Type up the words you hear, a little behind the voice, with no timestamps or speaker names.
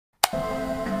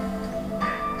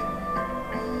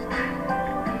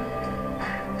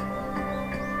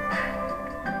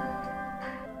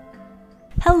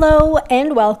Hello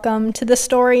and welcome to the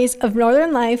stories of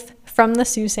Northern life from the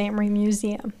Sault Ste. Marie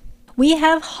Museum. We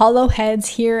have hollow heads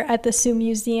here at the Sault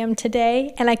Museum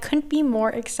today, and I couldn't be more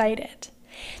excited.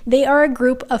 They are a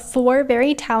group of 4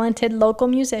 very talented local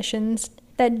musicians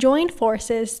that joined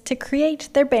forces to create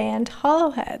their band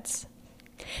Hollowheads.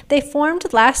 They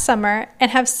formed last summer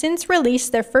and have since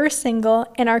released their first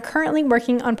single and are currently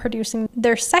working on producing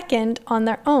their second on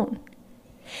their own.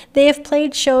 They have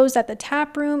played shows at the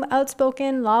Tap Room,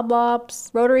 Outspoken, Loblops,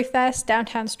 Rotary Fest,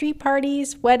 downtown street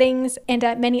parties, weddings, and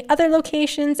at many other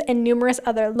locations and numerous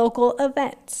other local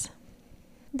events.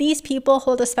 These people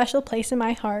hold a special place in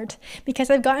my heart because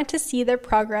I've gotten to see their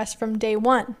progress from day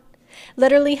one,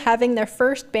 literally having their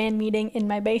first band meeting in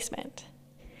my basement.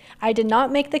 I did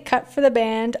not make the cut for the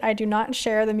band. I do not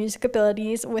share the music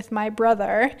abilities with my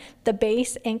brother, the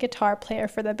bass and guitar player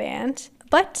for the band.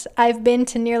 But I've been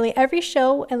to nearly every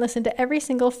show and listened to every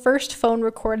single first phone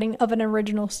recording of an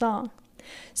original song.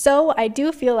 So I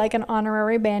do feel like an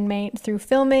honorary bandmate through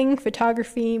filming,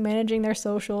 photography, managing their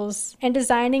socials, and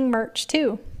designing merch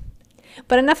too.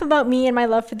 But enough about me and my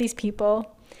love for these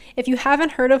people. If you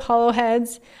haven't heard of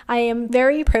Hollowheads, I am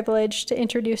very privileged to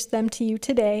introduce them to you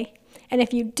today. And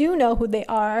if you do know who they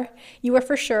are, you are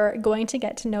for sure going to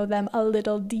get to know them a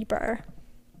little deeper.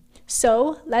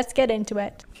 So let's get into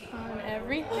it. On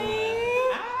everything.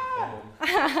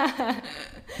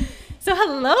 So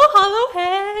hello,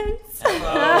 Hollowheads.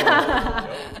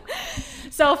 Hello.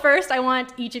 So first, I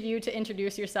want each of you to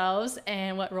introduce yourselves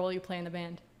and what role you play in the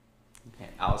band. Okay,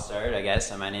 I'll start, I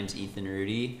guess. My name's Ethan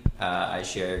Roode. I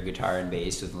share guitar and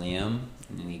bass with Liam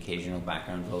and the occasional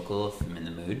background vocal if I'm in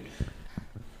the mood.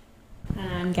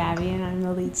 I'm Gabi, and I'm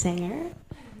the lead singer.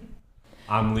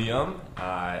 I'm Liam,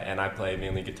 and I play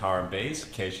mainly guitar and bass.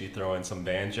 Occasionally throw in some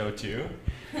banjo too.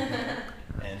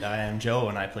 And I am Joe,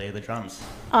 and I play the drums.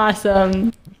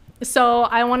 Awesome. So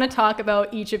I want to talk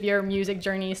about each of your music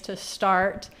journeys to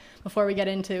start before we get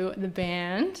into the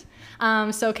band.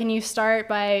 So can you start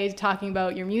by talking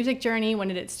about your music journey? When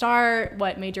did it start?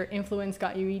 What major influence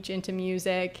got you each into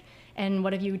music? And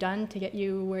what have you done to get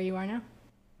you where you are now?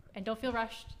 And don't feel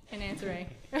rushed in answering.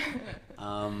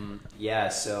 Yeah,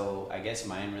 so I guess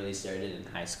mine really started in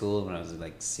high school when I was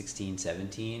like 16,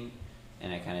 17.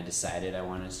 And I kind of decided I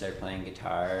wanted to start playing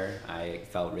guitar. I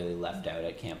felt really left out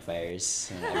at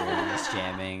campfires. And everyone was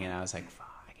jamming, and I was like,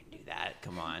 I can do that,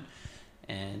 come on.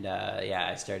 And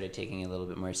I started taking it a little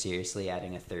bit more seriously,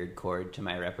 adding a 3rd chord to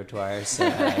my repertoire so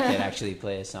that I could actually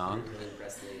play a song. Really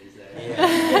impressed ladies there.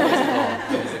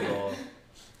 Yeah, it was a goal.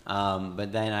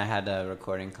 But then I had a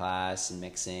recording class and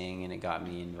mixing, and it got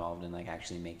me involved in like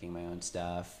actually making my own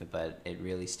stuff. But it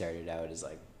really started out as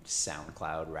like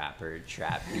SoundCloud rapper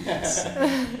trap beats,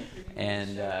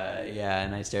 and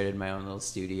I started my own little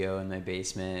studio in my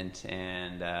basement,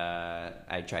 and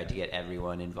I tried to get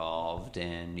everyone involved,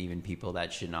 and even people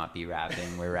that should not be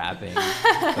rapping were rapping.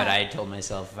 But I told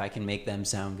myself, if I can make them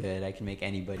sound good, I can make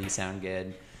anybody sound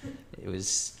good. It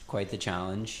was quite the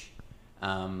challenge.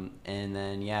 And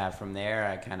then, from there,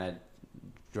 I kind of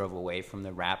drove away from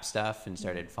the rap stuff and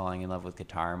started falling in love with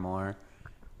guitar more.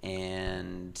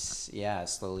 And,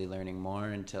 slowly learning more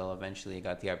until eventually I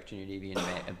got the opportunity to be in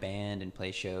a band and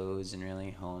play shows and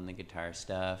really hone the guitar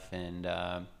stuff and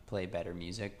play better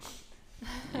music.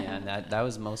 Yeah, that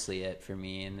was mostly it for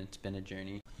me, and it's been a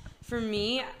journey. For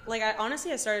me, I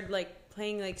started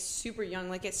playing super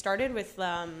young. It started with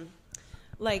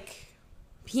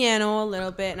piano a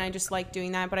little bit, and I just liked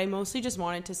doing that, but I mostly just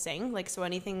wanted to sing. So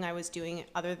anything I was doing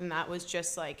other than that was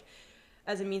just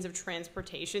as a means of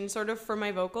transportation sort of for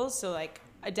my vocals. So I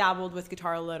dabbled with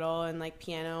guitar a little and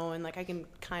piano, and I can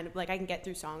I can get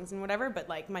through songs and whatever, but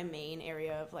my main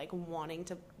area of wanting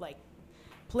to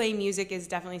play music is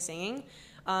definitely singing.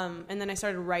 And then I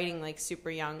started writing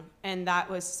super young, and that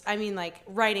was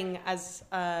writing as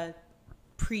a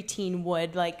preteen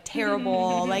would,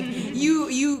 terrible.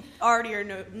 You already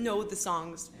know the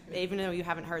songs even though you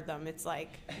haven't heard them. It's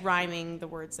rhyming the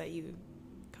words that you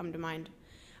come to mind.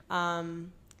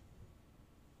 And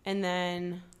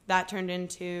then that turned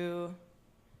into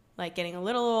getting a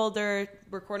little older,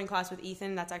 recording class with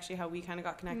Ethan. That's actually how we kind of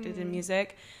got connected in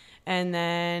music. And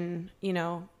then,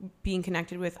 being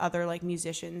connected with other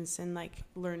musicians and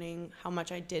learning how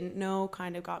much I didn't know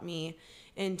kind of got me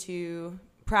into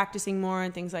practicing more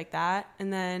and things like that.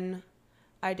 And then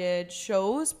I did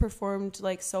shows, performed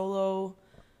solo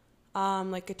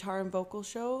guitar and vocal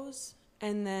shows.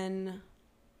 And then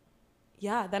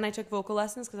then I took vocal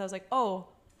lessons because I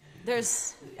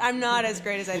was I'm not as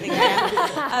great as I think I am.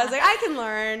 I was I can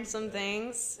learn some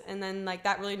things. And then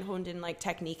that really honed in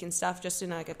technique and stuff just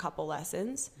in a couple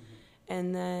lessons.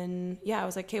 And then, I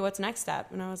was like, okay, what's next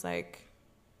step? And I was like,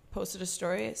 posted a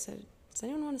story. I said, does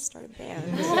anyone want to start a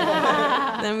band?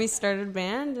 Then we started a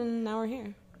band, and now we're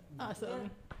here. Awesome.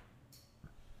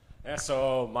 Yeah,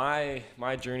 so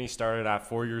my journey started at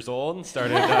 4 years old.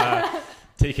 Started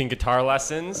taking guitar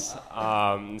lessons.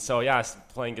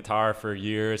 Playing guitar for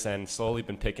years and slowly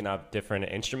been picking up different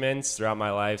instruments throughout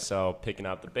my life. So picking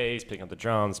up the bass, picking up the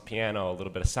drums, piano, a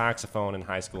little bit of saxophone in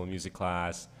high school music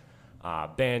class,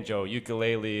 banjo,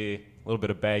 ukulele, a little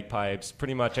bit of bagpipes,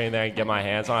 pretty much anything I can get my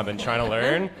hands on. I've been trying to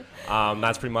learn.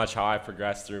 That's pretty much how I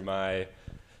progressed through my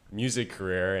music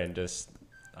career, and just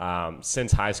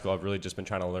since high school, I've really just been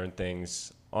trying to learn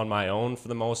things on my own for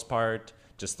the most part,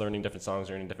 just learning different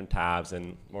songs, learning different tabs,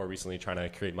 and more recently trying to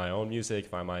create my own music,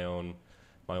 find my own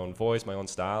voice, my own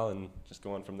style, and just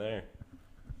going from there.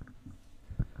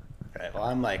 Right. Well,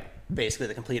 I'm like basically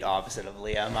the complete opposite of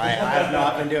Liam. I have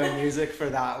not been doing music for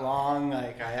that long.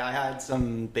 Like I had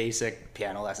some basic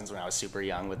piano lessons when I was super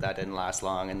young, but that didn't last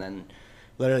long. And then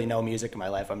literally no music in my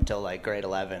life until like grade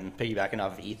 11. Piggybacking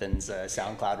off of Ethan's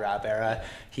SoundCloud rap era,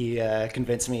 he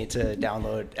convinced me to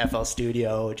download FL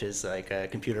Studio, which is like a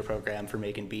computer program for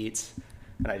making beats.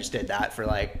 And I just did that for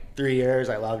like 3 years.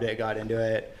 I loved it, got into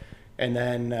it. And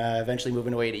then eventually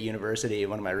moving away to university,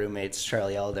 one of my roommates,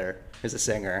 Charlie Elder, is a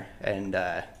singer, and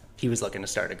he was looking to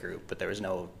start a group, but there was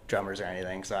no drummers or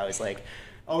anything. So I was like,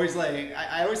 I always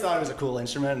thought it was a cool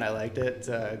instrument, and I liked it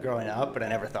growing up, but I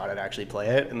never thought I'd actually play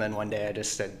it. And then one day I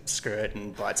just said, screw it,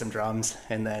 and bought some drums.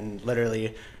 And then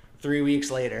literally 3 weeks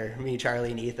later, me,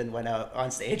 Charlie, and Ethan went out on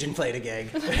stage and played a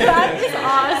gig. That is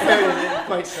awesome. It was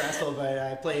quite stressful, but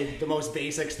I played the most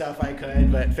basic stuff I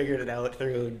could, but figured it out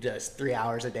through just 3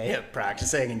 hours a day of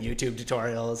practicing and YouTube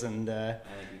tutorials. And I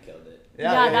think you killed it.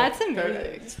 Yeah, that's amazing.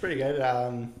 It's pretty good.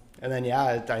 And then,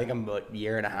 I think I'm about a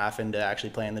year and a half into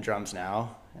actually playing the drums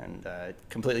now, and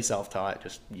completely self-taught,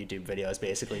 just YouTube videos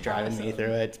basically driving me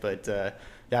through it. But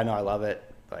I love it.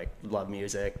 Like, love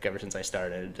music ever since I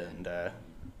started, and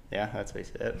that's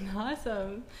basically it.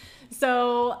 Awesome.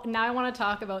 So now I want to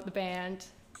talk about the band,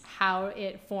 how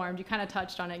it formed. You kind of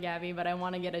touched on it, Gabi, but I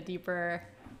want to get a deeper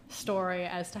story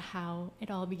as to how it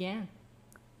all began.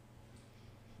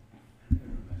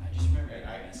 I just remember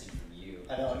a message from you.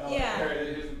 I don't know.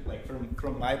 Yeah. Like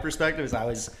from my perspective, is I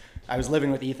was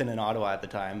living with Ethan in Ottawa at the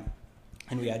time,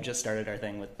 and we had just started our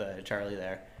thing with Charlie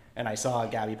there. And I saw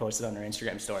Gabi posted on her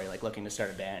Instagram story, like looking to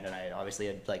start a band, and I obviously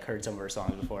had like heard some of her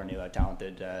songs before, knew how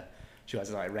talented she was.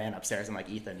 So I ran upstairs and like,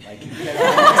 Ethan, like,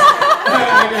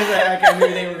 I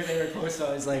knew they were close, so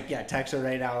I was like, text her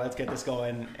right now, let's get this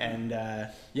going. And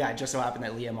it just so happened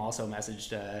that Liam also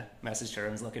messaged her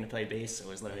and was looking to play bass. So it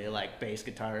was literally like bass,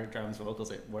 guitar, drums,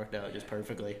 vocals. It worked out just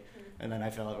perfectly. And then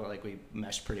I felt like we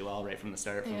meshed pretty well right from the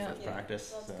start from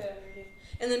practice. That's good.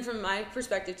 And then from my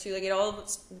perspective too, like it all,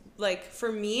 like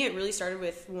for me, it really started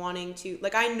with wanting to,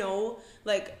 like I know,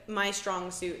 like my strong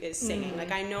suit is singing. Mm-hmm.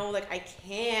 Like I know, like I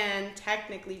can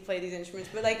technically play these instruments,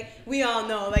 but like we all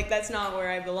know, like that's not where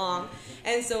I belong.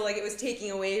 And so like it was taking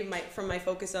away from my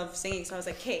focus of singing. So I was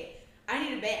like, hey, I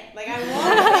need a band. Like I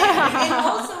want a band, and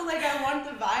also like I want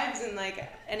the vibes and like.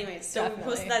 Anyways, so we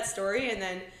posted that story, and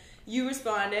then you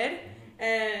responded,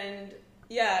 and.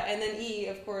 Yeah, and then E,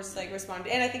 of course, like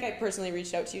responded, and I think I personally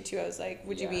reached out to you too. I was like,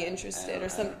 "Would you be interested?" or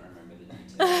something. I don't remember the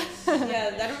details.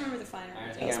 I don't remember the final details.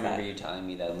 I think I remember you telling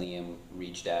me that Liam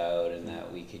reached out and that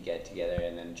we could get together,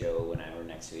 and then Joe and I were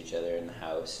next to each other in the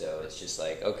house. So it's just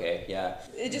like, okay, yeah.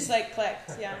 It just like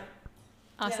clicked, yeah.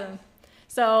 Awesome. Yeah.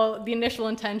 So the initial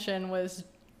intention was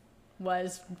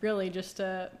really just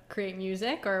to create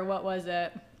music, or what was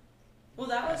it? Well,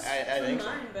 that was I think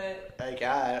mine, but like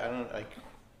I don't like.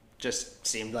 Just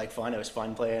seemed like fun. It was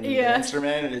fun playing the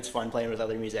instrument, and it's fun playing with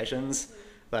other musicians.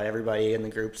 But everybody in the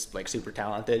group's like super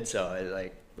talented, so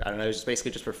I don't know. It was just basically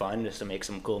just for fun, just to make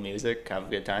some cool music, have a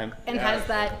good time. And has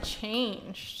that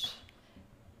changed?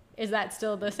 Is that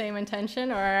still the same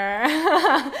intention, or?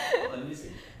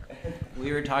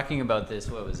 We were talking about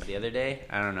this. What was it, the other day?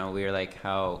 I don't know. We were like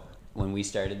how. When we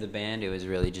started the band, it was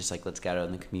really just like, let's get out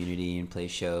in the community and play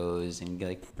shows and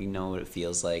like we know what it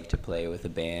feels like to play with a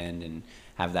band and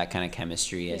have that kind of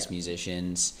chemistry as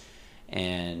musicians.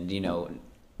 And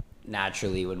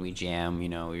naturally when we jam, we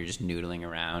were just noodling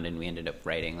around, and we ended up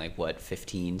writing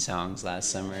 15 songs last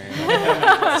summer,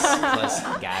 plus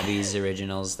Gabi's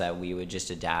originals that we would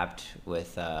just adapt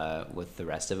with the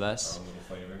rest of us. A little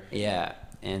flavor. Yeah,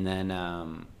 and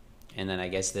then I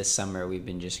guess this summer we've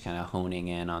been just kind of honing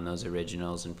in on those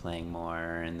originals and playing more,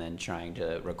 and then trying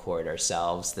to record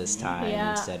ourselves this time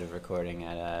instead of recording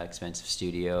at an expensive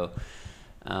studio.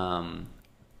 I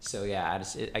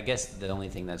guess the only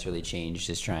thing that's really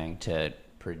changed is trying to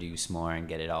produce more and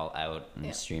get it all out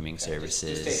in streaming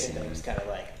services. Just taking things kind of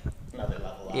like another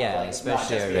level up. Yeah, like,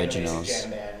 especially not just originals. Being a basic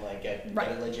jam band, like get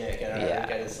it legit, get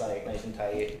it like nice and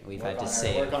tight. We've had to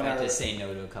say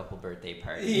no to a couple birthday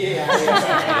parties. Yeah, I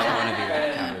don't want to be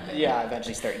that cover band. yeah.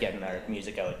 Eventually start getting our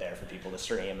music out there for people to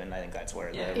stream, and I think that's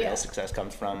where the real success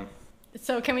comes from.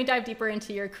 So can we dive deeper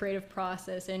into your creative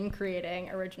process in creating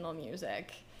original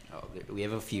music? Oh, we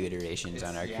have a few iterations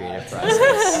on our Yeah, creative it's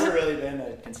process. never really been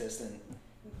a consistent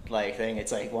thing.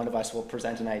 It's like one of us will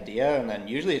present an idea, and then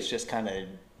usually it's just kind of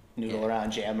noodle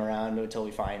around, jam around until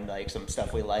we find like some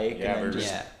stuff we like, and then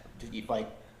just like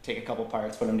take a couple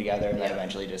parts, put them together, and then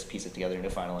eventually just piece it together into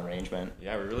a final arrangement.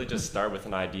 Yeah, we really just start with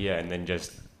an idea and then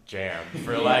just jam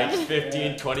for like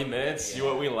 15, 20 minutes, see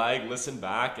what we like, listen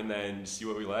back, and then see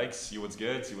what we like, see what's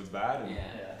good, see what's bad.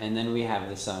 And then we have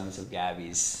the songs of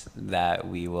Gabi's that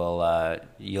we will,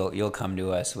 you'll come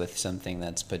to us with something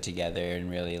that's put together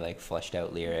and really like fleshed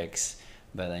out lyrics,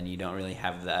 but then you don't really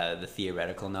have the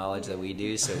theoretical knowledge that we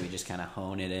do, so we just kind of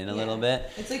hone it in a little bit.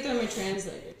 It's like they're my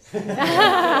translators. And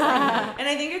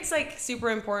I think it's like super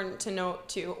important to note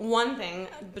too. One thing,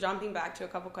 jumping back to a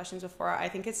couple questions before, I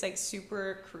think it's like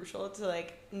super crucial to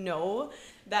like know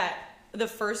that the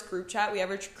first group chat we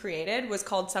ever created was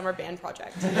called Summer Band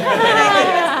Project. And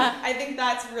I think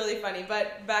that's really funny.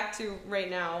 But back to right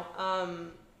now.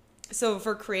 So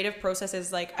for creative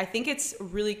processes, like I think it's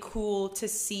really cool to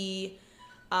see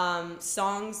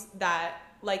songs that,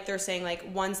 like they're saying, like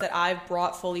ones that I've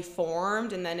brought fully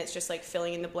formed, and then it's just like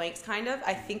filling in the blanks kind of.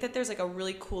 I think that there's like a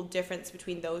really cool difference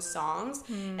between those songs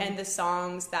and the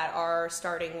songs that are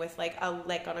starting with like a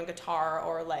lick on a guitar,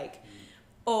 or like,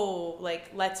 oh,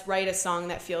 like let's write a song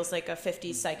that feels like a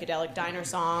 50s psychedelic diner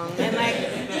song, and like,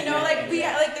 you know, like we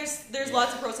like there's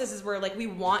lots of processes where like we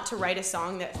want to write a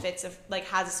song that fits like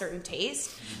has a certain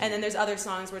taste, and then there's other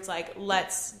songs where it's like,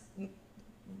 let's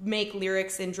make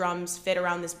lyrics and drums fit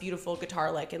around this beautiful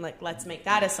guitar lick, and like let's make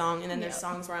that a song. And then there's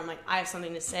songs where I'm like, I have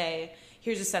something to say,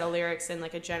 here's a set of lyrics and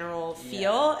like a general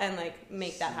feel, and like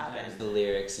make that happen. Sometimes the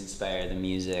lyrics inspire the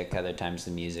music, other times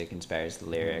the music inspires the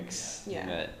lyrics.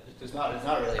 There's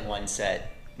not really one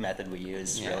set method we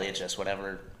use. Really, it's just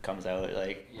whatever comes out,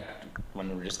 like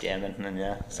when we're just jamming, and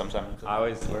then sometimes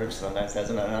it works, sometimes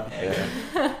doesn't. I don't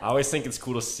know. I always think it's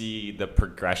cool to see the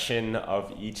progression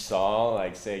of each song.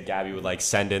 Like say Gabi would like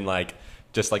send in like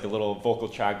just like a little vocal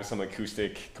track with some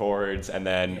acoustic chords, and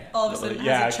then all of a sudden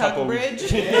has a chug bridge.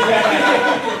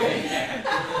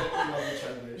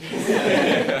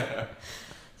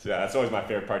 So yeah, that's always my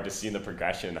favorite part, just seeing the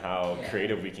progression, how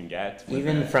creative we can get.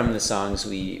 Even from the songs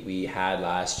we had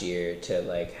last year to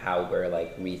like how we're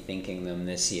like rethinking them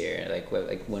this year. Like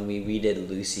when we redid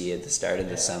Lucy at the start of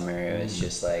the summer, it was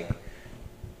just like,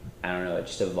 I don't know, it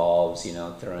just evolves, you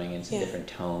know, throwing in some different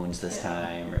tones this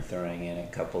time, or throwing in a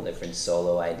couple different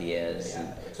solo ideas,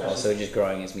 and also just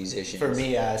growing as musicians. For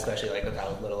me, especially like with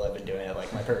how little I've been doing it,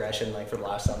 like my progression, like from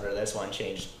last summer to this one,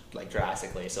 changed like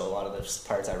drastically. So a lot of the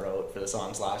parts I wrote for the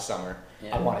songs last summer,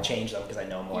 I want to change them because I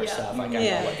know more stuff. Like I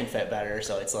know what can fit better.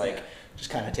 So it's like just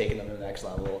kind of taking them to the next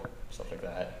level, stuff like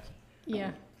that.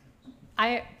 Yeah,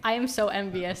 I am so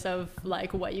envious of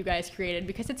like what you guys created,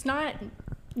 because it's not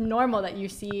normal that you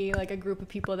see like a group of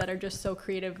people that are just so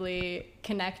creatively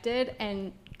connected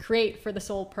and create for the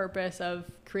sole purpose of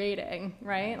creating,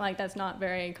 right? Like that's not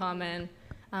very common.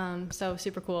 So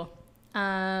super cool.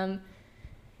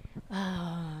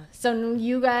 So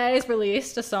you guys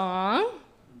released a song,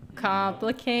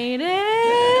 Complicated.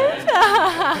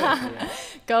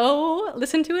 Go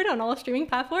listen to it on all streaming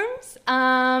platforms.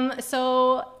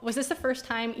 So was this the first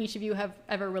time each of you have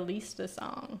ever released a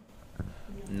song?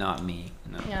 Not me,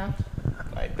 no. Yeah.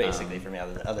 Like basically for me,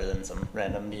 other than some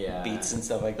random beats and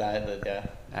stuff like that,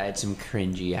 but I had some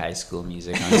cringy high school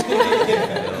music on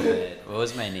Spotify a little bit. What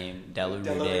was my name? Roode.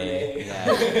 Yeah.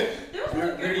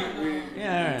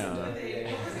 Yeah, I don't know.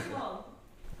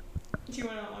 Do you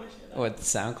want to share that? What, the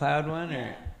SoundCloud one,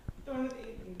 or The one with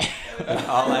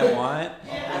All I Want?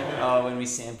 Oh, when we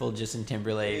sampled Justin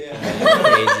Timberlake,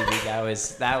 crazy beat. That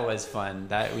was fun.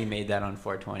 That we made that on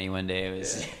 420 one day. It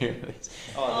was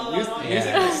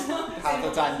music was half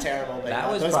the time terrible, but that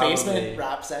was those probably, basement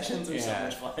rap sessions were so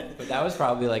much fun. But that was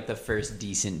probably like the first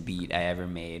decent beat I ever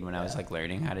made when I was like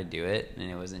learning how to do it, and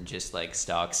it wasn't just like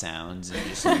stock sounds and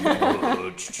just like,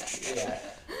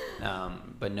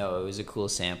 but no, it was a cool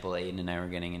sample. Aiden and I were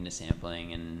getting into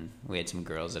sampling, and we had some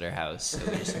girls at our house, so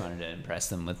we just wanted to impress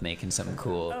them with making something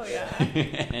cool. Oh yeah.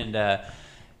 And I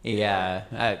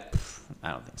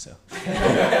don't think so.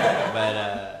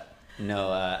 But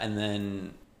no, and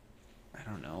then I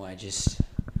don't know. I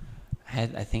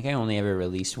I think I only ever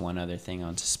released one other thing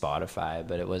onto Spotify,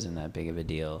 but it wasn't that big of a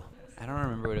deal. I don't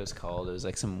remember what it was called. It was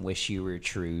like some "Wish You Were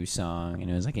True" song, and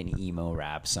it was like an emo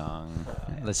rap song.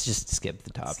 Let's just skip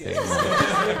the topic. No.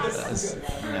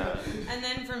 And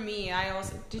then for me, I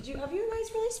also have you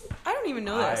guys released? I don't even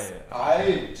know this.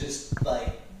 I just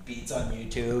like beats on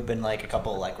YouTube and like a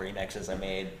couple like remixes I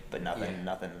made, but nothing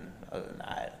other than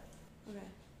that. Okay.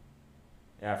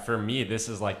 Yeah, for me, this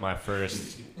is like my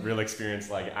first real experience,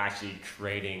 like actually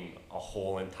creating a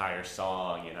whole entire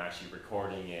song and actually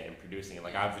recording it and producing it.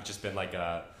 Like I've just been like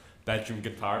a bedroom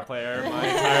guitar player my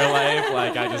entire life.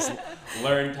 Like I just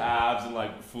learned tabs and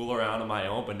like fool around on my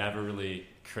own, but never really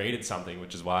created something,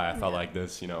 which is why I felt like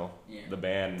this, the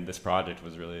band and this project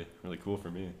was really, really cool for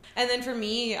me. And then for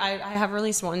me, I have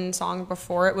released one song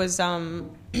before. It was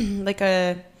like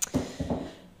a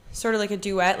sort of like a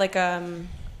duet,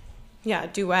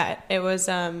 duet. It was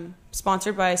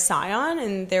sponsored by Scion,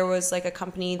 and there was like a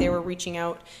company, they were reaching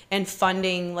out and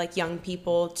funding like young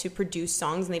people to produce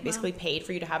songs, and they basically paid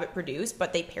for you to have it produced,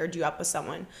 but they paired you up with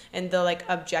someone, and the like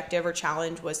objective or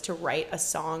challenge was to write a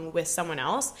song with someone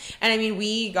else. And I mean,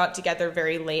 we got together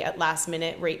very late at last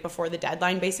minute, right before the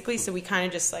deadline basically, so we kind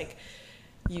of just like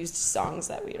used songs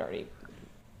that we'd already,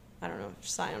 I don't know if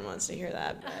Scion wants to hear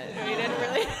that, but we didn't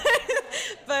really.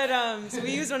 But so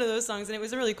we used one of those songs, and it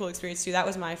was a really cool experience too. That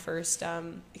was my first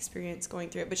experience going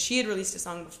through it. But she had released a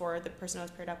song before, the person I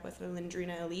was paired up with,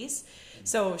 Lindrina Elise.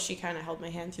 So she kind of held my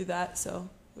hand through that. So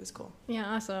it was cool. Yeah,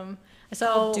 awesome.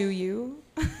 So do you?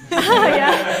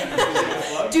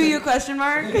 Yeah. Do you ?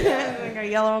 Like a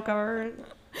yellow cover.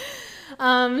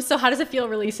 So how does it feel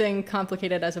releasing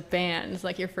Complicated as a band,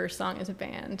 like your first song as a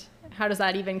band? How does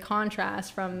that even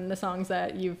contrast from the songs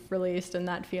that you've released and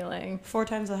that feeling? 4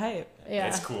 times the hype. Yeah.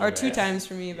 It's cool. Or 2 times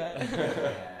for me, but.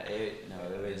 It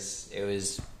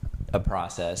was a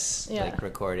process, like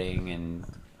recording, and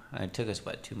it took us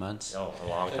 2 months? Oh, a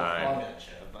long time.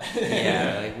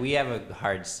 Yeah, like we have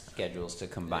hard schedules to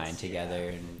combine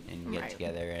together and get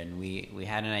together, and we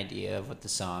had an idea of what the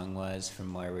song was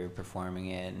from where we were performing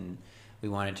it, and we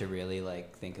wanted to really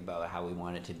like think about how we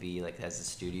want it to be like as a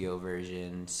studio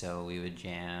version. So we would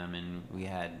jam, and we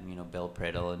had Bill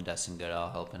Priddle and Dustin Goodall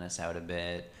helping us out a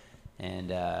bit, and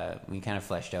we kind of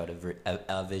fleshed out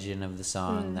a vision of the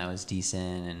song that was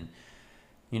decent. And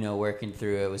working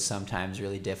through it was sometimes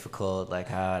really difficult. Like,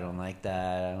 I don't like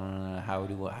that. I don't know how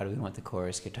do we want the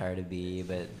chorus guitar to be?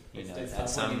 But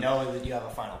that's when you know that you have a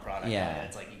final product. Yeah,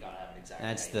 it's like you gotta have it exactly.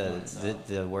 That's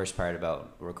the worst part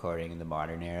about recording in the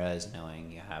modern era is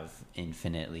knowing you have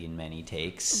infinitely many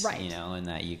takes. Right. And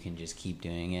that you can just keep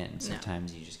doing it. And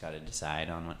sometimes you just got to decide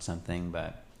on something.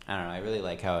 But I don't know. I really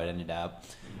like how it ended up.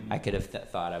 I could have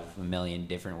thought of a million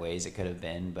different ways it could have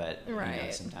been, but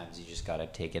sometimes you just got to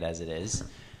take it as it is.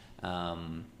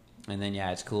 And then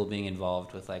it's cool being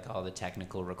involved with like all the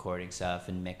technical recording stuff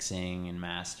and mixing and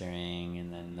mastering,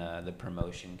 and then the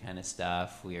promotion kind of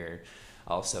stuff. We're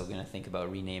also gonna think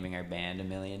about renaming our band a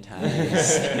million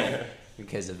times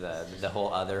because of the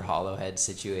whole other Hollowhead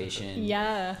situation.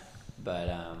 Yeah. But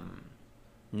I'm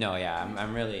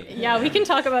really. Yeah, we can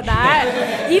talk about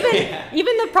that.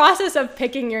 Even the process of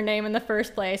picking your name in the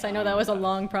first place. I know that was a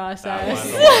long process.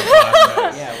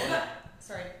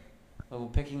 Sorry. Well,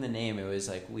 picking the name, it was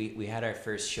like we had our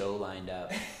first show lined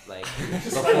up, like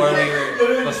before we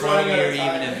were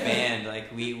even a band.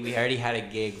 Like we already had a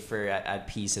gig for at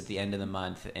Peace at the end of the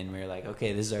month, and we were like,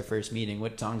 okay, this is our first meeting.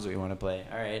 What songs do we want to play?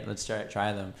 All right, let's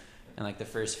try them. And like the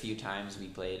first few times we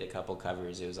played a couple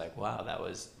covers, it was like, wow, that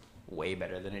was way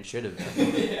better than it should have been.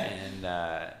 And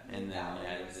then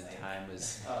the time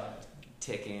was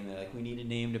ticking. They're like, we need a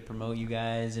name to promote you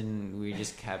guys, and we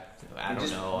just kept. I don't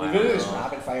know. We really just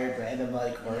rapid fired random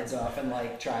like words off and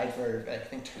like tried for I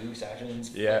think 2 sessions.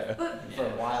 For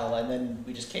a while, and then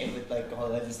we just came with like, oh,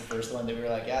 that was the first one that we were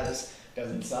like, yeah, this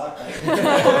doesn't suck.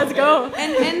 Let's go.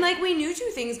 And like we knew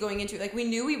 2 things going into it. Like we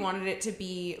knew we wanted it to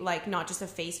be like not just a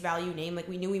face value name. Like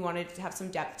we knew we wanted it to have some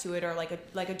depth to it, or like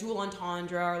a dual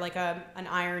entendre, or like an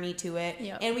irony to it.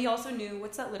 Yep. And we also knew,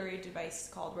 what's that literary device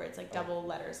called where it's like double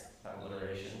letters?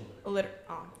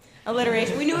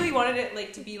 Alliteration. We knew we wanted it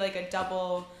like to be like a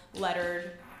double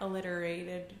lettered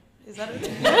alliterated. Is that a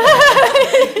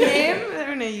name? I'm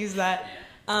gonna use that.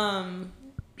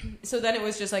 So then it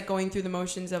was just like going through the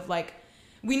motions of like,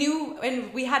 we knew,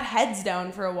 and we had heads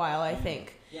down for a while, I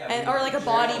think. Or like a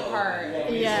body part.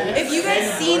 Yeah. If you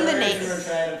guys seen the name,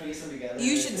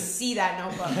 you should see that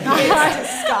notebook.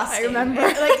 It's disgusting. I remember.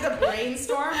 Like the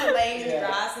brainstorm, we're laying in the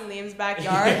grass in Liam's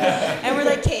backyard, and we're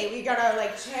like, okay, we gotta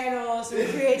like channel some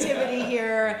creativity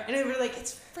here, and we're like,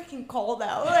 it's freaking cold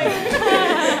out. Like,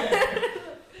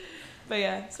 But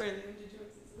yeah, sorry, did you want to say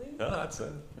something? No, that's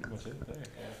pretty much it there.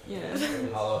 Yeah.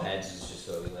 Hollow Heads is just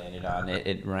what we landed on.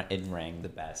 It rang the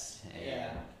best. Yeah.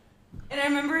 And I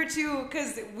remember too,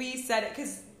 because we said it,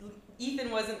 because Ethan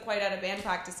wasn't quite out of band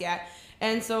practice yet.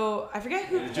 And so I forget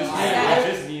who. Just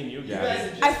me and you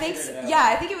guys. I think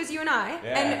I think it was you and I.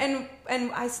 Yeah.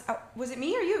 And I was it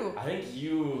me or you? I think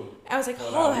you. I was like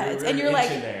Well, Hollow we were Heads, really and you're like,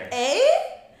 itching there. And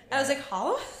I was like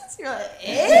Hollow Heads. You're like,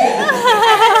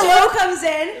 and Joe comes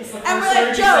in, and we're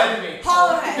like, Joe,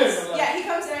 Hollow Heads. Yeah, he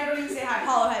comes in. I don't even say hi.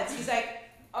 Hollow Heads. He's like,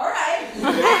 all right. And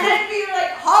then we were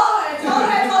like Hollow Heads, Hollow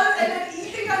Heads, Hollow Heads, and then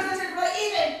Ethan comes in and we're like,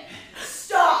 Ethan,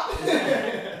 stop.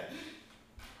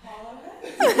 Hollow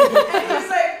Heads. And he's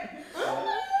like.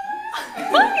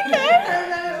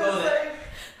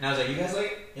 And I was like, you guys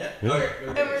like? Yeah. Okay.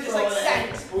 And we're just like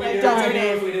sent. Like, We that's our knew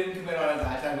name. if we didn't commit on it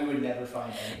that time, we would never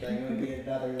find anything. It would be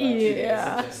another like, 2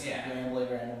 Yeah. days of just rambling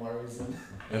random words.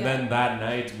 And then that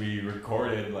night we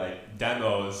recorded like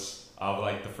demos of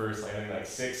like the first I think like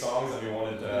 6 songs that we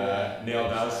wanted to nail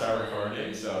down, start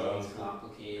recording. So that was cool.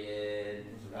 Complicated.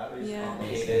 Yeah.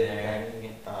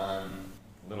 Complicated.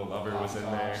 Little Lover was in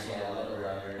there. Yeah, Little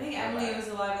Lover. I think Emily was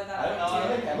alive at I don't know. I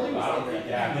that think Emily was I don't think,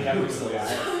 yeah, I think Emily was alive.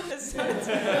 point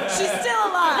too. She's still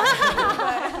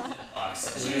alive.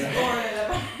 She was born in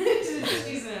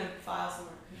she's in a file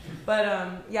somewhere. But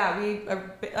yeah, we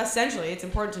essentially it's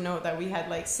important to note that we had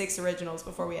like 6 originals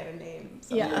before we had a name.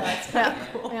 So Yeah. that's kind of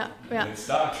cool. Yeah. It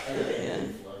stuck.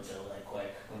 Everything flowed so like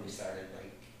quick when we started.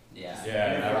 Like Yeah.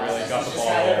 Yeah, that really got the just ball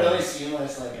had it rolling. really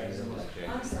seamless. Like everything was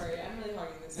I'm sorry, I'm really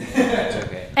hogging this. It's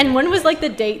okay. And when was like the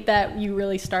date that you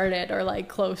really started, or like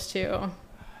close to?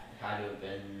 had to have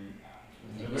been.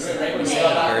 It It was was like right when we May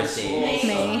got back to birthday. school. May.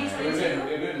 It would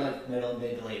have been like mid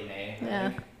to late May.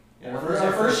 Yeah.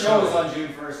 Our first show was on June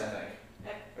 1st, I think.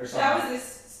 Or something. That was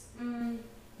this.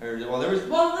 Or, well, there was.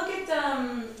 Well, look at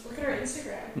our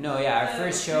Instagram. No, yeah, our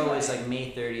first show was like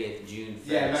May 30th, June 1st.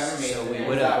 Yeah, I remember May so we 30th.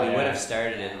 would have Yeah.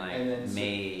 started in like And then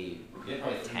May. Yeah,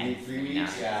 probably 10th, 3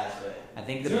 weeks. 9th. Yeah. But I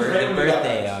think the, It was right the when we got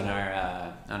birthday back.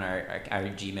 on our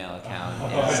Gmail account Oh,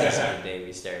 is yeah. the day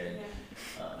we started.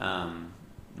 Yeah.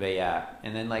 But yeah,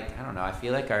 and then like I don't know, I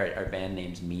feel like our band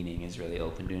name's meaning is really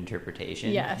open to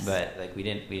interpretation. Yes. But like we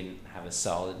didn't have a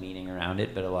solid meaning around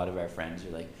it. But a lot of our friends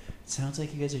are like, it sounds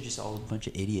like you guys are just all a bunch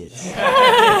of idiots.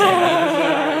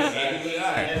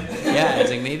 Yeah,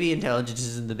 it's like maybe intelligence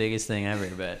isn't the biggest thing ever,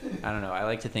 but I don't know. I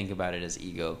like to think about it as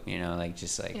ego, you know, like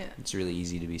just like Yeah. it's really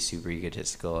easy to be super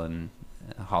egotistical, and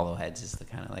Hollow Heads is the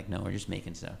kind of like, no, we're just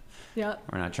making stuff. Yeah.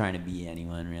 We're not trying to be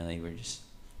anyone really. We're just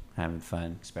having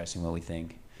fun, expressing what we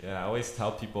think. Yeah, I always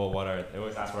tell people they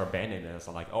always ask what our band name is.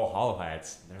 I'm like, oh, Hollow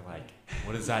Heads. And they're like,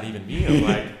 what does that even mean? I'm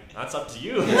like, that's up to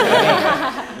you.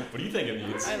 What do you think it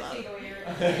means?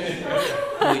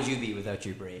 Who would you be without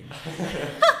your brain?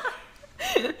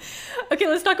 Okay,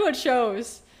 let's talk about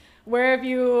shows. Where have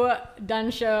you done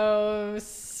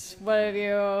shows? What have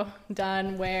you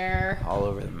done? Where? All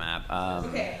over the map.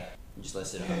 Okay. Just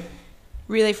list it off.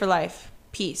 Relay for Life,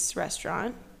 Peace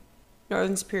Restaurant,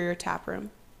 Northern Superior Tap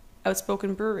Room,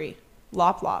 Outspoken Brewery,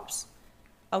 Lop Lops,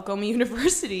 Algoma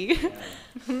University,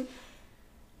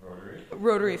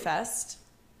 Rotary Fest,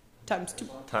 times 2,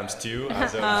 Times 2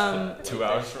 as of 2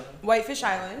 hours from Whitefish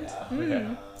Island.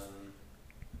 yeah.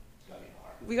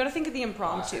 We got to think of the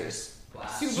impromptus.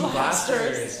 Two Two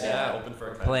blasters. Yeah, open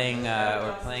for a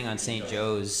We're playing on St.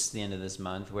 Joe's the end of this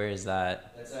month. Where is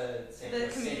that? That's a The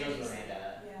community.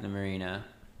 The Marina.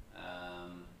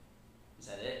 Is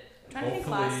that it? Trying to think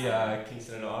Hopefully, last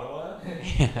Kingston and Ottawa.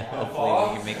 Yeah. Hopefully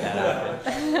we can make that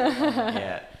happen.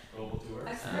 Yeah. Global tour.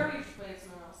 I swear we played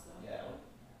somewhere else though. Yeah.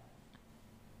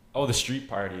 Oh, the street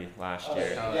party last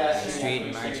year. Oh, Yeah, Street Street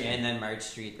March. March, and then March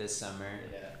Street this summer.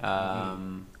 Yeah.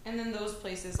 And then those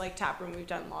places like Tap Room, we've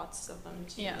done lots of them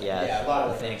too. Yeah. Yeah, a lot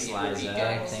of Thanks, people Liza.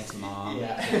 weekends. Thanks, Mom,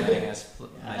 Yeah. for letting us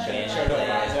my band play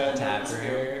at the tap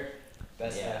room.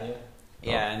 Best Yeah. venue.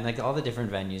 Yeah, and like all the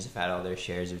different venues have had all their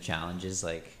shares of challenges,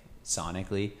 like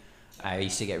sonically. I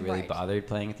used to get really Right. bothered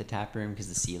playing at the tap room because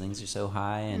the ceilings are so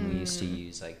high, and we used to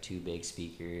use like 2 big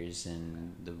speakers,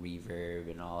 and the reverb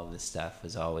and all of this stuff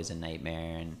was always a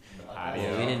nightmare. And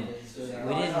Patio. we didn't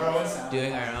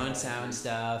doing our own sound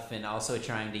stuff, and also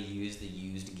trying to use the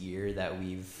used gear that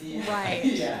we've Right.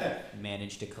 Yeah.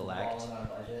 managed to collect. Balling on a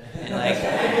budget. And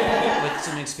like with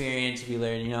some experience, we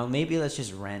learned, you know, maybe let's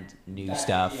just rent new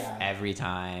stuff Yeah. every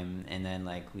time. And then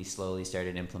like we slowly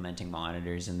started implementing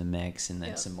monitors in the mix, and then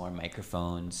Yep. some more microphones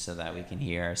microphones so that we can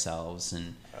hear ourselves.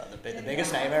 And The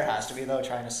biggest nightmare has to be though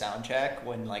trying to sound check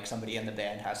when like somebody in the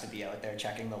band has to be out there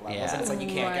checking the levels, Yeah. and it's like you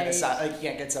can't you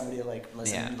can't get somebody to like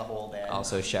listen to the whole band.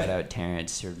 Also, shout out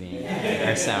Terrence for being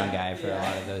our sound guy for a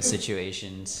lot of those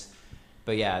situations.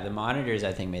 But yeah, the monitors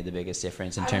I think made the biggest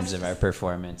difference in terms of our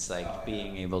performance. Like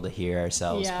being able to hear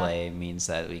ourselves play means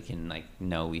that we can like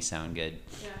know we sound good.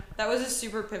 Yeah, that was a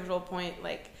super pivotal point.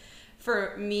 Like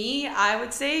for me, I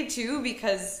would say too,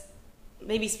 because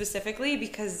maybe specifically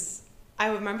because I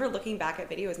remember looking back at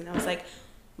videos and I was like,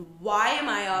 why am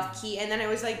I off key? And then it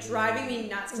was like driving me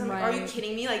nuts because I'm like, are you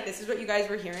kidding me? Like, this is what you guys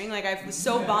were hearing? Like, I was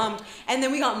so bummed. And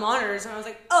then we got monitors and I was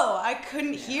like, oh, I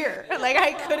couldn't hear. Like,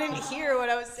 I couldn't hear what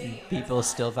I was saying. People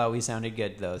still thought we sounded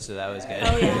good though, so that was good.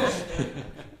 Oh, yeah.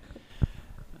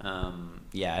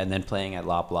 Yeah, and then playing at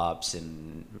Lop Lops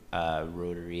and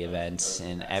Rotary events,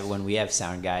 and when we have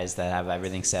sound guys that have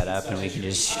everything set up and we can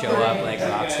just show up like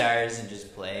rock stars and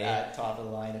just play. Top of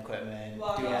the line equipment, do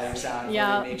all your sound,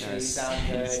 make sure you Yes. sound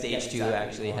good. Stage 2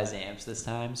 actually has amps this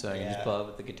time, so I can just pull up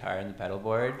with the guitar and the pedal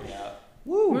board. Yeah.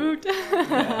 Woo!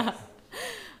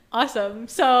 Awesome.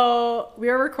 So we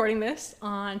are recording this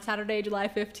on Saturday, July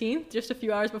 15th, just a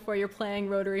few hours before you're playing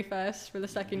Rotary Fest for the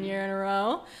second year in a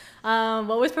row.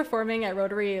 What was performing at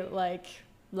Rotary like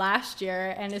last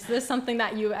year? And is this something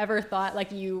that you ever thought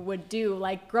like you would do,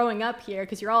 like growing up here,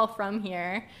 because you're all from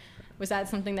here? Was that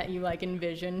something that you like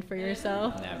envisioned for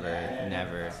yourself?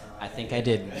 Never. I think I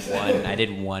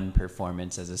did one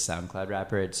performance as a SoundCloud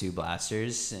rapper at Two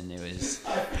Blasters, and it was.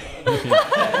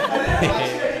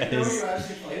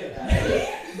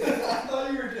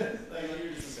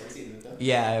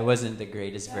 Yeah, it wasn't the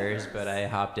greatest verse, but I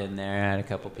hopped in there. I had a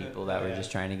couple people that were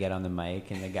just trying to get on the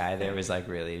mic, and the guy there was like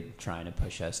really trying to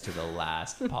push us to the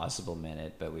last possible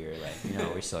minute, but we were like, no,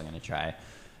 we're still gonna try.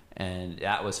 And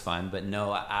that was fun, but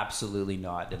no, absolutely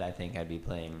not did I think I'd be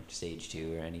playing stage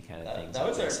 2 or any kind of things. That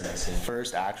was like our this.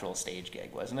 first actual stage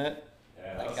gig, wasn't it?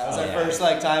 Yeah, Like that was our first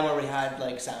like time where we had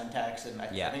like sound techs, and I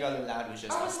Yeah. think other than that it was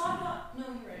just us. No, you're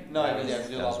right. No, I was That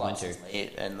was winter.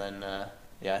 late, and then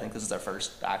I think this is our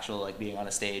first actual like being on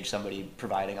a stage, somebody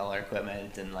providing all our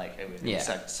equipment, and like it was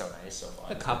so nice, so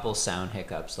fun. A couple sound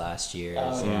hiccups last year,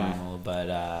 Oh, as yeah. normal, but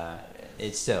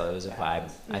it was a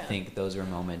vibe. I think those were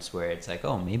moments where it's like,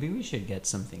 oh, maybe we should get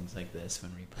some things like this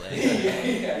when we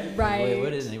play. Right. Wait,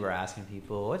 what is it? We're asking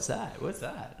people, what's that?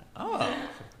 Oh,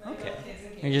 okay.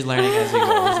 You're just learning as we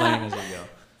go.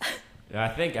 Yeah, I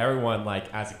think everyone,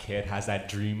 like, as a kid has that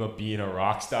dream of being a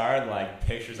rock star and, like,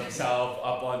 pictures himself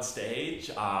up on stage.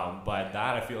 But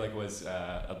that, I feel like, was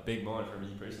a big moment for me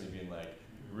personally, being, like,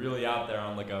 really out there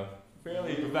on, like, a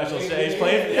fairly professional stage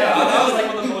playing. Yeah, that was, like,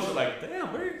 one of the moments where, like,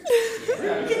 damn, we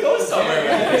can go somewhere,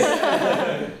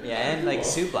 man. Yeah, and, like,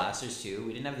 Sioux Blasters, too.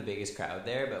 We didn't have the biggest crowd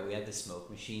there, but we had the smoke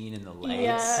machine and the lights.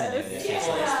 Yes. And it was just,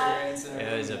 like,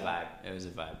 it was a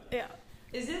vibe. Yeah.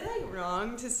 Is it like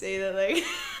wrong to say that like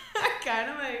I kind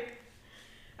of like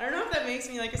I don't know if that makes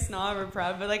me like a snob or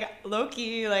proud, but like low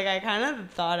key like I kind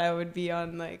of thought I would be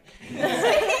on like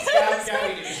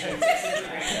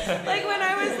like when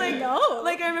I was like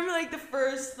like I remember like the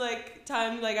first like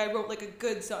time like I wrote like a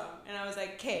good song and I was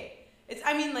like okay.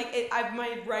 I've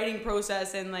my writing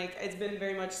process and like it's been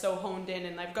very much so honed in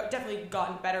and I've definitely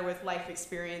gotten better with life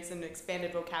experience and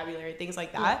expanded vocabulary, things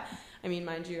like that. I mean,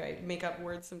 mind you, I make up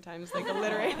words sometimes like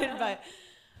alliterated, but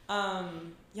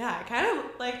yeah, I kind of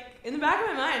like in the back of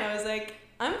my mind, I was like,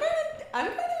 I'm kind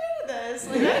of into this.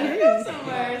 Like I can go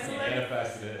somewhere. So like,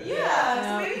 Manifested it.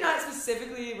 yeah, so maybe not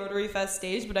specifically Rotary Fest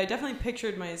stage, but I definitely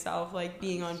pictured myself like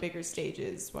being on bigger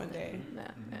stages one day.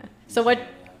 Yeah. So what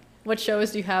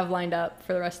shows do you have lined up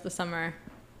for the rest of the summer?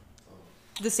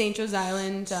 The St. Joe's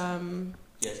Island,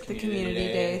 the Community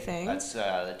Day thing. That's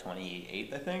the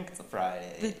 28th, I think. It's a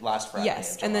Friday. Last Friday.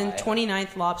 Yes, of and then July.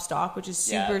 29th Lobstock, which is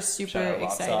super shout out Lopstock.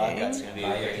 exciting. That's gonna be Buy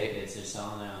your great. tickets, they're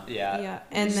selling out. Yeah,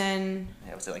 and then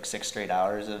It was like 6 straight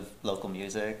hours of local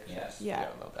music. Yes. Yeah.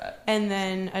 I love that.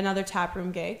 another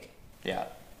taproom gig. Yeah.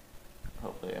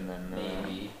 Hopefully, and then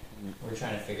Maybe. We're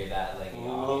trying to figure that, like,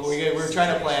 we're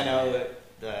trying to plan out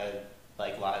the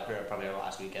probably our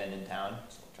last weekend in town.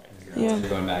 So we'll try and figure Yeah. We're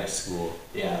going back to school.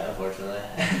 Yeah, unfortunately.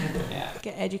 Yeah.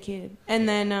 Get educated, and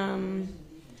then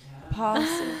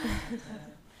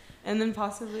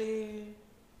possibly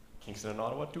Kingston and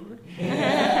Ottawa tour.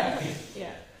 yeah.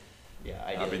 Yeah, That'd be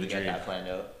ideally the we get dream. that planned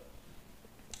out.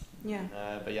 Yeah.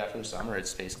 But yeah, for the summer,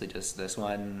 it's basically just this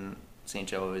one, St.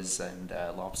 Joe's and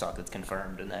Lopstock that's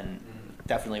confirmed, and then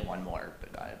definitely one more,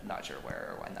 but I'm not sure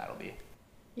where or when that'll be.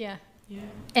 Yeah. Yeah.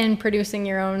 And producing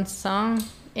your own song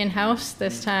in-house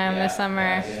this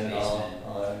summer.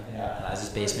 Laz's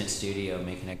basement studio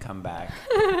making a comeback.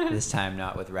 This time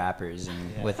not with rappers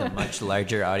and with a much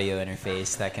larger audio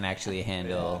interface that can actually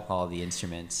handle all the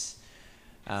instruments.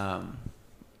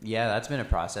 That's been a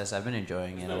process. I've been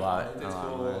enjoying it a lot. We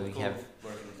have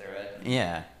working through it.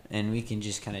 Yeah, and we can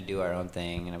just kind of do our own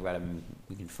thing, and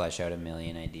we can flesh out a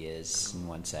million ideas in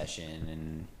one session,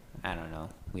 and I don't know.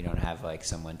 We don't have like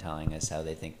someone telling us how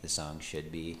they think the song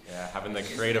should be. Yeah, having the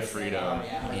creative freedom.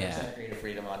 Yeah, creative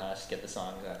freedom on us. Get the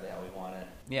song exactly how we want it.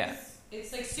 Yeah.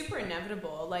 It's like super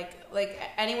inevitable. Like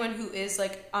anyone who is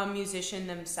like a musician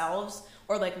themselves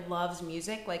or like loves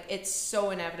music, like it's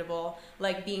so inevitable.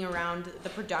 Like being around the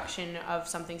production of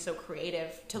something so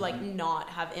creative to like not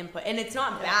have input, and it's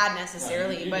not bad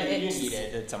necessarily, but you it's need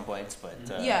it at some points.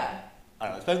 But I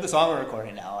don't know. Especially the song we're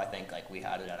recording now, I think like we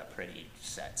had it at a pretty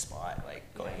set spot. Like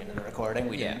going into the recording,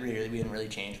 we didn't really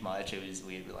change much.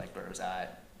 We liked where it was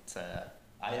at. It's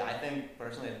I think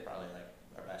personally it's probably like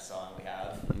our best song we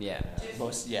have. Yeah.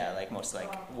 Most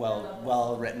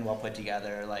well written, well put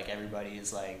together. Like everybody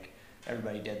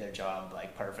did their job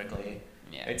like perfectly.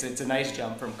 Yeah. It's a nice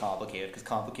jump from Complicated, because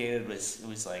Complicated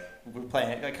was like we're playing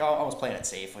it, like almost playing it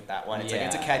safe with that one. It's like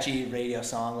it's a catchy radio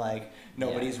song, like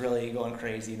nobody's really going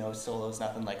crazy, no solos,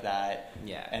 nothing like that.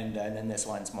 Yeah. And then this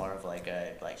one's more of like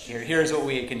here's what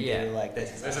we can do. Like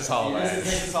this is all it is.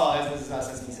 This is us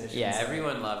as musicians. Yeah,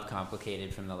 everyone loved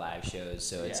Complicated from the live shows,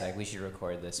 so it's like we should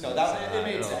record this one. No, it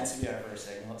made sense to be our first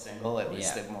single. It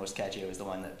was the the most catchy. It was the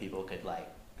one that people could like.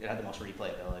 It had the most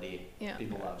replayability. Yeah.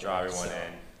 People loved Draw it. everyone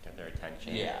in, get their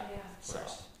attention. Yeah. of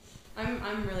course.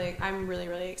 I'm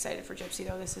really excited for Gypsy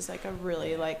though. This is like a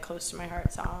really like close to my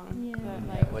heart song. Yeah. That,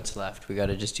 like, What's left? We got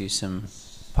to just do some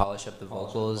polish up the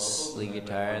vocals, lead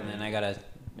guitar, and then I got to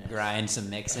grind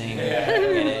some mixing,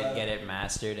 get it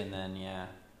mastered, and then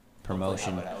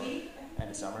promotion. End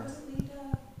of summer.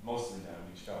 Most of the time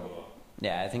we struggle.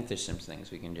 Yeah, I think there's some things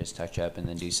we can just touch up and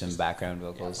then do some background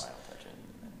vocals. Final touch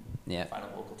and then final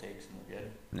vocal takes, and we're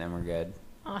good. And then we're good.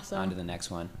 Awesome. On to the next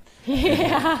one.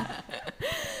 Yeah.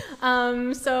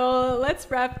 So let's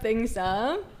wrap things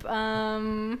up.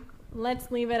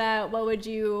 Let's leave it at, what would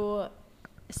you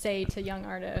say to young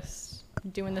artists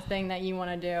doing the thing that you want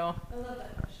to do? I love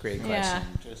that question. Great question.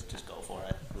 Yeah. Just go for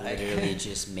it. Literally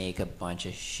just make a bunch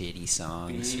of shitty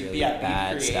songs, Be really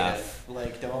bad creative. stuff.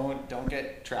 Like don't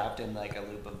get trapped in like a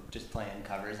loop of just playing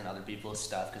covers and other people's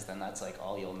stuff, because then that's like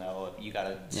all you'll know. You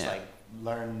gotta just like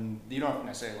learn. You don't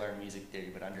necessarily learn music theory,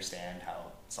 but understand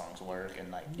how songs work and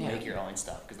like make your own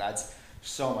stuff, because that's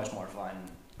so much more fun.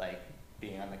 Like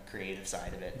being on the creative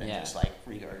side of it than just like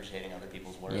regurgitating other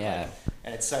people's work. Yeah.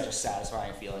 And it's such a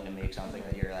satisfying feeling to make something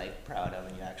that you're like proud of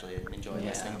and you actually enjoy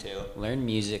listening to. Learn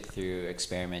music through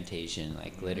experimentation.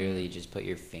 Like literally just put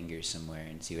your fingers somewhere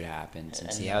and see what happens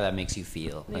and see how that makes you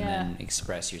feel, and then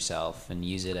express yourself and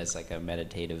use it as like a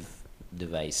meditative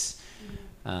device.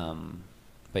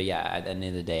 But yeah, at the end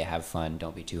of the day, have fun.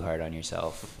 Don't be too hard on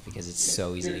yourself, because it's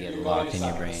so easy to get locked in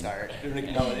your brain.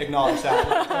 Acknowledge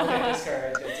that. Don't get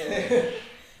discouraged.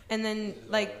 And then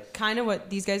like kind of what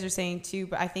these guys are saying too,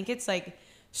 but I think it's like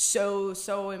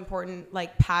so important.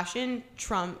 Like passion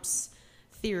trumps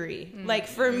theory. Like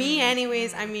for me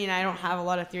anyways, I mean, I don't have a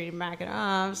lot of theory to back it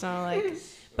up, so like,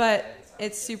 but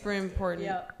it's super important.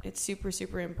 It's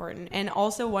super important. And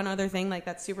also one other thing like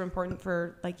that's super important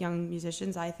for like young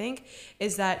musicians, I think,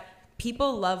 is that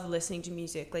people love listening to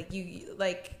music. Like you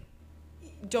like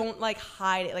don't like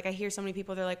hide it. Like I hear so many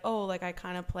people, they're like, oh, like I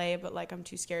kind of play, but like I'm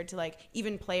too scared to like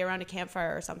even play around a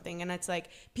campfire or something. And it's like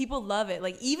people love it.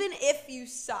 Like even if you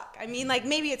suck, I mean, like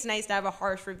maybe it's nice to have a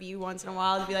harsh review once in a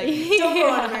while to be like, don't go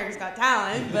on America's Got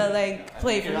Talent, but like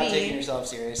play for me. If you're not taking yourself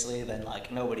seriously, then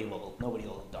like nobody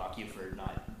will dock you for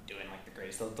not doing like the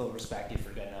greatest. They'll respect you for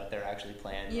getting out there actually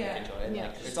playing, like enjoying it.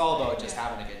 Like, it's all about just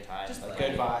having a good time, just like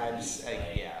good vibes.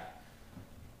 Like,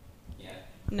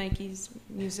 Nike's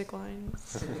music line,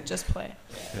 just play.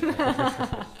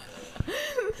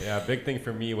 Yeah, a big thing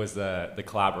for me was the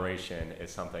collaboration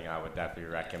is something I would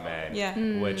definitely recommend. Yeah.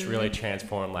 Which really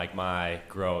transformed like my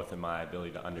growth and my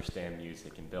ability to understand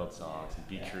music and build songs and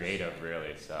be creative,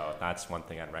 really. So that's one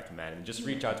thing I'd recommend. And just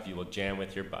reach out to people, jam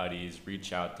with your buddies,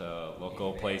 reach out to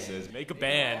local places, make a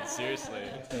band, seriously.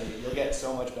 You'll get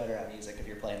so much better at music if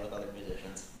you're playing with other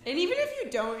musicians. And even if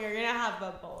you don't, you're gonna have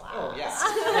a blast. Oh yeah.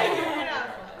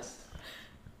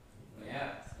 Yeah.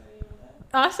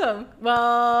 Awesome.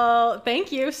 Well,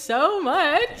 thank you so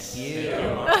much. Thank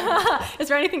you. Is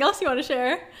there anything else you want to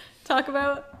share? Talk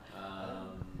about?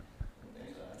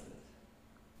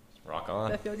 Rock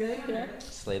on. Does that feel good? Yeah.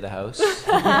 Slay the house.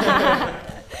 I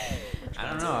don't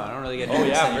don't know. I don't really get. Oh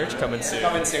yeah, merch coming soon.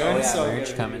 Coming soon. Oh, yeah, so merch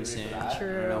get coming ready for soon. that. I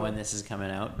don't know when this is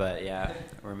coming out, but yeah,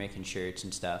 we're making shirts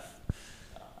and stuff,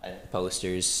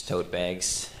 posters, tote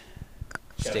bags,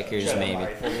 stickers, Shout out maybe.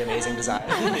 Mari for the amazing design.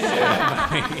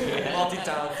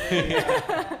 Multi-talented.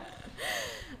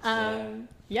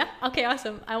 Yeah. Okay.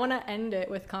 Awesome. I want to end it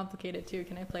with complicated too.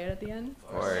 Can I play it at the end?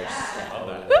 Of course.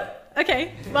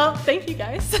 Okay. Well, thank you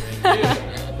guys.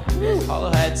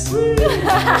 Hollow heads.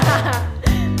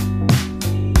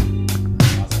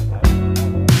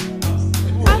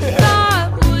 I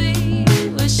thought we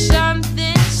were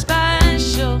something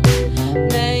special.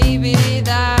 Maybe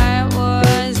that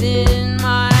was in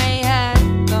my head,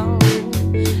 though.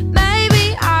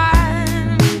 Maybe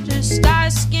I'm just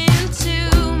asking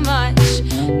too much.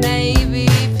 Maybe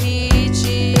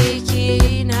peachy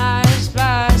keen has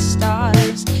blessed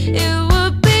us. It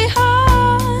would be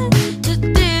hard to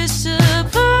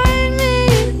disappoint me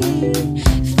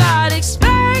if I'd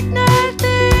expect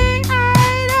nothing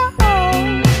at all.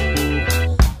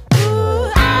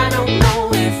 Ooh, I don't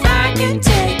know if I can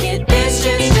take it. This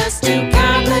is just too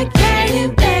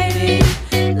complicated, baby.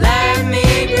 Let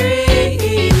me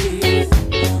breathe.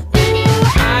 Ooh,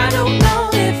 I don't know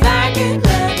if I can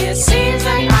look. It seems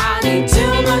like I need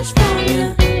too much from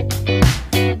you.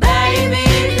 Baby,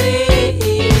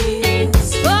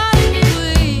 please. What if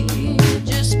we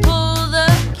just pull the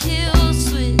kill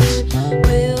switch?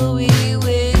 Will we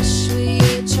wish we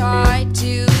tried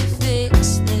to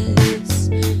fix this?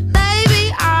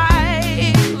 Maybe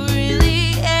I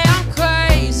really am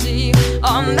crazy,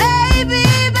 or maybe